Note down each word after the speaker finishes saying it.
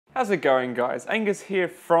How's it going, guys? Angus here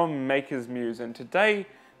from Makers Muse, and today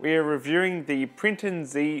we are reviewing the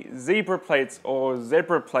PrintinZ Zebra Plates or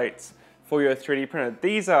Zebra Plates for your 3D printer.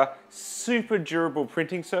 These are super durable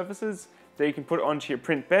printing surfaces that you can put onto your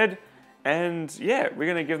print bed, and yeah, we're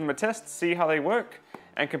going to give them a test, see how they work,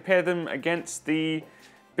 and compare them against the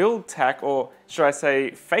build tack, or should I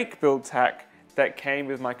say fake build tack, that came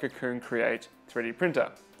with my Cocoon Create 3D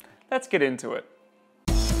printer. Let's get into it.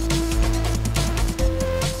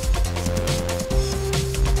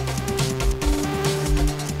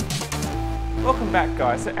 Welcome back,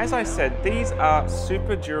 guys. So as I said, these are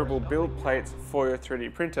super durable build plates for your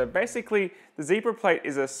 3D printer. Basically, the Zebra Plate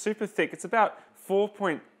is a super thick, it's about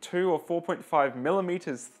 4.2 or 4.5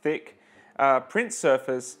 millimeters thick print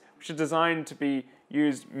surface, which is designed to be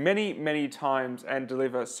used many times and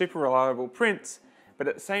deliver super reliable prints, but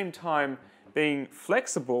at the same time being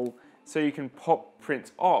flexible so you can pop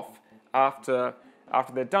prints off after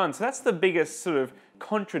they're done. So that's the biggest sort of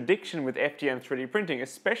contradiction with FDM 3D printing,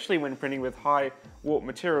 especially when printing with high warp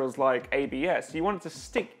materials like ABS. You want it to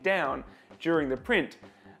stick down during the print,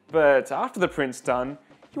 but after the print's done,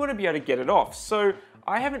 you want to be able to get it off. So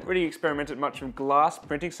I haven't really experimented much with glass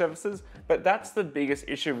printing surfaces, but that's the biggest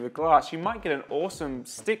issue with glass. You might get an awesome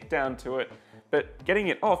stick down to it, but getting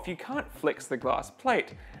it off, you can't flex the glass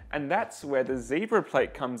plate. And that's where the Zebra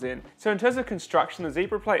Plate comes in. So in terms of construction, the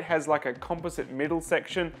Zebra Plate has like a composite middle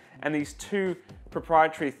section and these two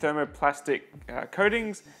proprietary thermoplastic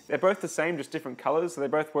coatings. They're both the same, just different colors, so they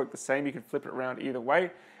both work the same. You can flip it around either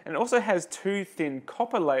way. And it also has two thin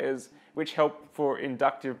copper layers, which help for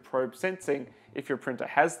inductive probe sensing if your printer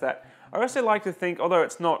has that. I also like to think, although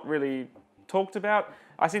it's not really talked about,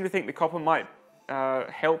 I seem to think the copper might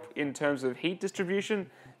help in terms of heat distribution,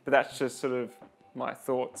 but that's just sort of my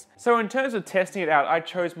thoughts. So in terms of testing it out, I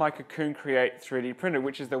chose my Cocoon Create 3D printer,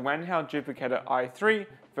 which is the Wanhao Duplicator i3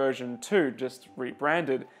 version 2, just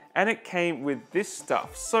rebranded, and it came with this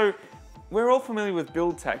stuff. So we're all familiar with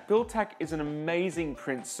build tack. Build tack is an amazing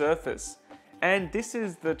print surface, and this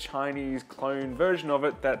is the Chinese clone version of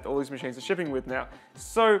it that all these machines are shipping with now.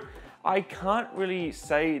 So I can't really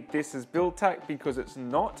say this is build tack because it's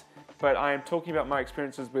not, but I am talking about my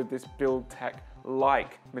experiences with this build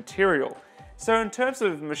tack-like material. So in terms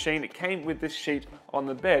of the machine, it came with this sheet on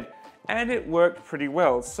the bed, and it worked pretty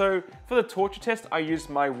well. So for the torture test, I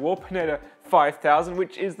used my Warpinator 5000,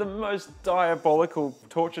 which is the most diabolical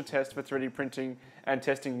torture test for 3D printing and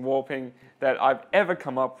testing warping that I've ever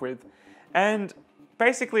come up with. And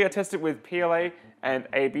basically I tested with PLA and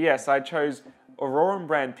ABS. I chose Auroran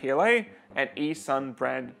brand PLA and eSun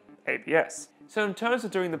brand ABS. So in terms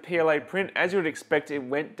of doing the PLA print, as you would expect, it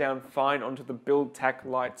went down fine onto the build tack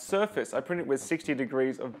light surface. I printed with 60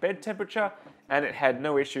 degrees of bed temperature and it had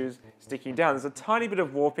no issues sticking down. There's a tiny bit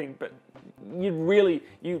of warping, but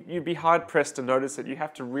you'd be hard pressed to notice it. You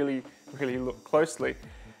have to really look closely.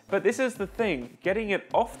 But this is the thing, getting it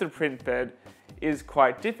off the print bed is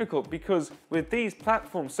quite difficult because with these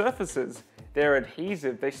platform surfaces, they're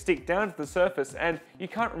adhesive, they stick down to the surface, and you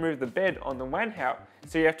can't remove the bed on the Wanhao,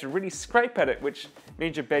 so you have to really scrape at it, which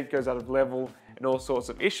means your bed goes out of level and all sorts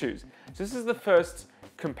of issues. So this is the first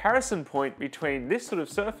comparison point between this sort of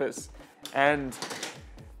surface and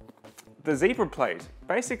the Zebra Plate.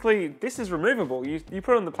 Basically, this is removable. You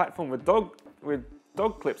put it on the platform with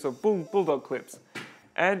dog clips or bulldog clips,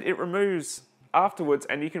 and it removes afterwards,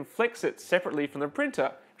 and you can flex it separately from the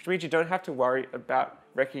printer, which means you don't have to worry about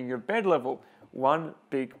wrecking your bed level. One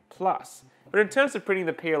big plus. But in terms of printing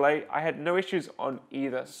the PLA, I had no issues on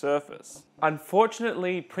either surface.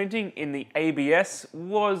 Unfortunately, printing in the ABS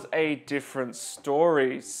was a different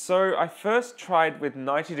story. So I first tried with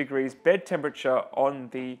 90 degrees bed temperature on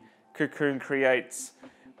the Cocoon Create's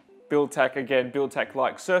build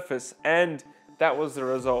tack-like surface, and that was the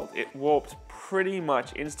result. It warped pretty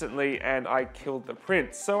much instantly and I killed the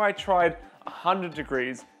print. So I tried 100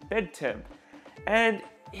 degrees bed temp, and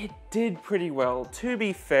it did pretty well. To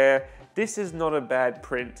be fair, this is not a bad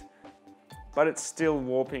print, but it's still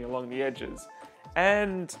warping along the edges.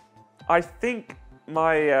 And I think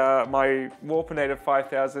my my Warpinator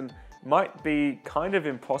 5000 might be kind of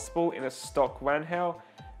impossible in a stock Wanhao,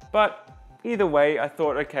 but either way, I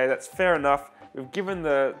thought, okay, that's fair enough. We've given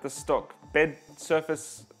the stock bed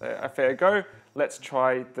surface a fair go. Let's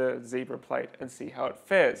try the Zebra Plate and see how it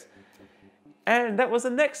fares. And that was the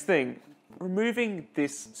next thing, removing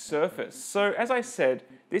this surface. So as I said,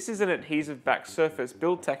 this is an adhesive back surface.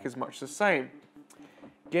 Build tack is much the same.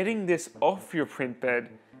 Getting this off your print bed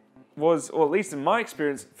was, or at least in my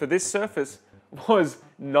experience for this surface, was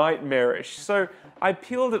nightmarish. So I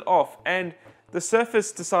peeled it off and the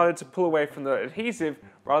surface decided to pull away from the adhesive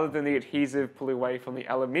rather than the adhesive pull away from the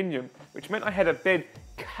aluminium, which meant I had a bed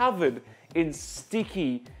covered in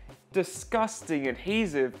sticky, disgusting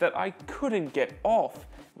adhesive that I couldn't get off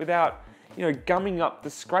without, gumming up the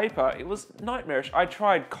scraper. It was nightmarish. I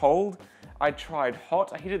tried cold, I tried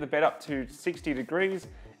hot, I heated the bed up to 60 degrees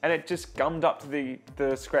and it just gummed up to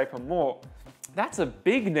the scraper more. That's a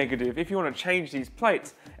big negative if you want to change these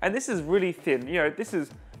plates. And this is really thin. This is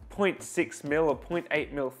 0.6 mil or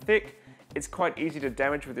 0.8 mil thick. It's quite easy to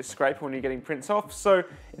damage with this scraper when you're getting prints off. So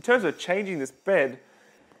in terms of changing this bed,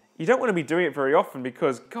 you don't want to be doing it very often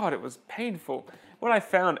because, God, it was painful. What I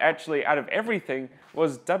found actually out of everything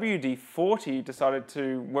was WD-40 decided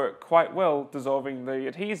to work quite well dissolving the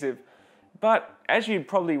adhesive. But as you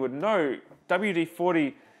probably would know,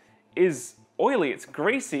 WD-40 is oily, it's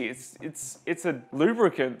greasy, it's a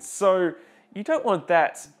lubricant, so you don't want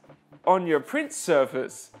that on your print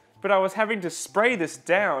surface. But I was having to spray this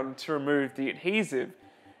down to remove the adhesive,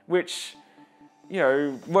 which,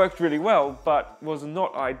 worked really well, but was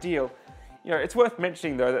not ideal. It's worth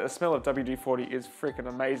mentioning though that the smell of WD-40 is freaking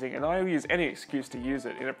amazing, and I will use any excuse to use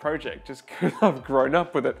it in a project just because I've grown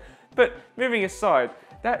up with it. But moving aside,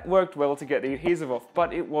 that worked well to get the adhesive off,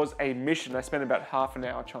 but it was a mission. I spent about half an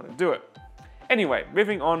hour trying to do it. Anyway,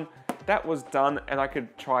 moving on, that was done and I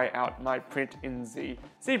could try out my PrintinZ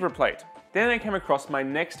Zebra Plate. Then I came across my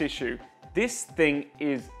next issue. This thing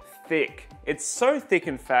is thick. It's so thick,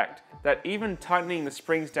 in fact, that even tightening the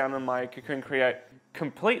springs down on my Cocoon Create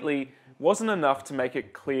completely wasn't enough to make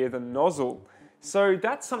it clear the nozzle. So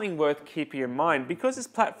that's something worth keeping in mind. Because this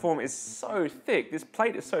platform is so thick, this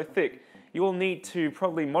plate is so thick, you will need to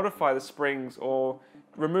probably modify the springs or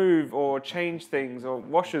remove or change things or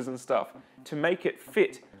washers and stuff to make it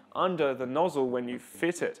fit under the nozzle when you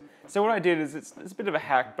fit it. So what I did is, it's a bit of a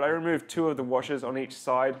hack, but I removed 2 of the washers on each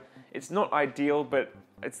side. It's not ideal, but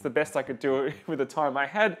it's the best I could do with the time I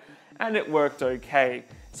had, and it worked okay.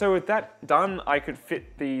 So with that done, I could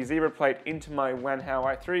fit the Zebra Plate into my Wanhao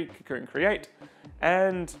i3 Cocoon Create,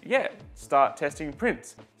 and yeah, start testing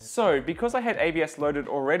prints. So because I had ABS loaded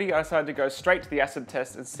already, I decided to go straight to the acid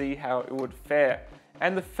test and see how it would fare.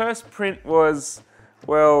 And the first print was,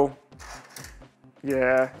 well,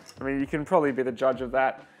 yeah, I mean, you can probably be the judge of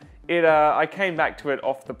that. I came back to it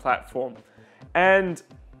off the platform. And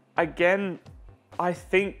again, I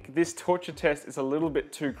think this torture test is a little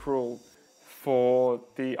bit too cruel for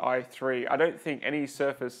the i3. I don't think any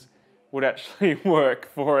surface would actually work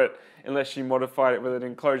for it unless you modified it with an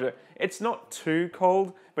enclosure. It's not too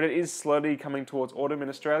cold, but it is slowly coming towards autumn in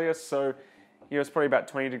Australia, so it's probably about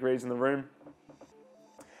 20 degrees in the room.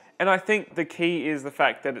 And I think the key is the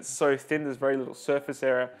fact that it's so thin, there's very little surface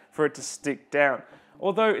area for it to stick down.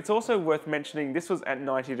 Although it's also worth mentioning this was at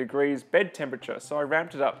 90 degrees bed temperature, so I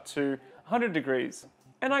ramped it up to 100 degrees.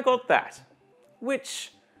 And I got that,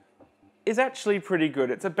 which is actually pretty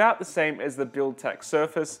good. It's about the same as the BuildTak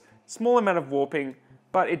surface, small amount of warping,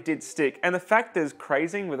 but it did stick. And the fact there's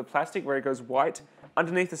crazing with the plastic where it goes white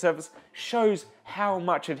underneath the surface shows how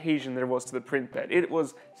much adhesion there was to the print bed. It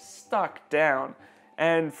was stuck down.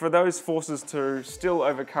 And for those forces to still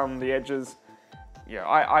overcome the edges, yeah,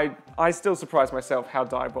 I still surprise myself how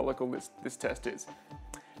diabolical this test is.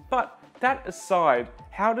 But that aside,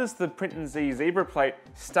 how does the PrintinZ Zebra Plate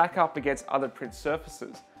stack up against other print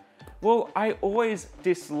surfaces? Well, I always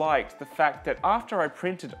disliked the fact that after I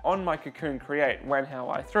printed on my Cocoon Create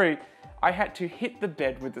Wanhao i3, I had to hit the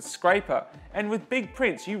bed with the scraper. And with big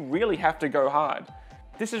prints, you really have to go hard.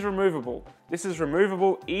 This is removable. This is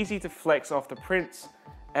removable, easy to flex off the prints,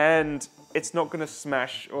 and it's not going to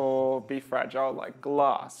smash or be fragile like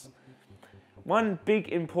glass. One big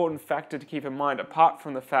important factor to keep in mind, apart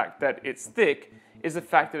from the fact that it's thick, is the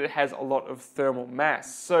fact that it has a lot of thermal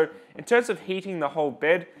mass. So in terms of heating the whole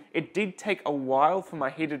bed, it did take a while for my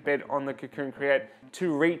heated bed on the Cocoon Create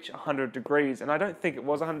to reach 100 degrees. And I don't think it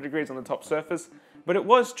was 100 degrees on the top surface, but it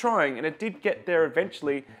was trying, and it did get there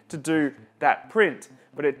eventually to do that print.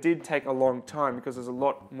 But it did take a long time because there's a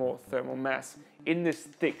lot more thermal mass in this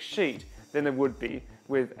thick sheet than there would be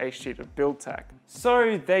with a sheet of BuildTak.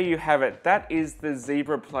 So there you have it, that is the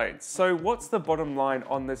Zebra Plate. So what's the bottom line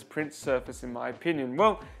on this print surface in my opinion?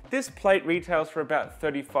 Well, this plate retails for about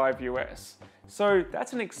 $35 US. So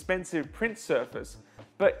that's an expensive print surface,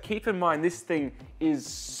 but keep in mind this thing is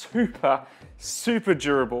super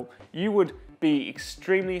durable. You would be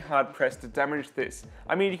extremely hard pressed to damage this.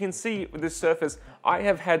 I mean, you can see with this surface, I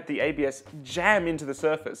have had the ABS jam into the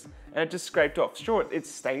surface and it just scraped off. Sure, it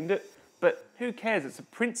stained it, but who cares? It's a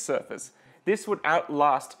print surface. This would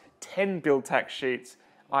outlast 10 BuildTak sheets.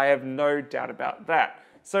 I have no doubt about that.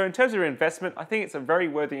 So in terms of your investment, I think it's a very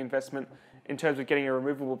worthy investment in terms of getting a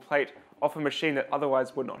removable plate off a machine that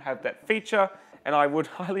otherwise would not have that feature, and I would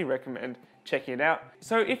highly recommend checking it out.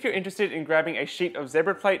 So if you're interested in grabbing a sheet of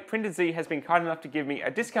Zebra Plate, PrintinZ has been kind enough to give me a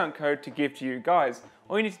discount code to give to you guys.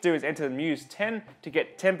 All you need to do is enter Muse10 to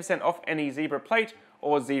get 10% off any Zebra Plate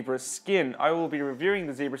or Zebra Skin. I will be reviewing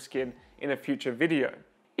the Zebra Skin in a future video.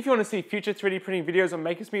 If you want to see future 3D printing videos on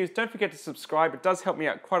Makers Muse, don't forget to subscribe. It does help me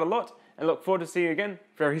out quite a lot, and look forward to seeing you again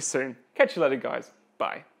very soon. Catch you later, guys.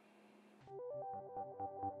 Bye.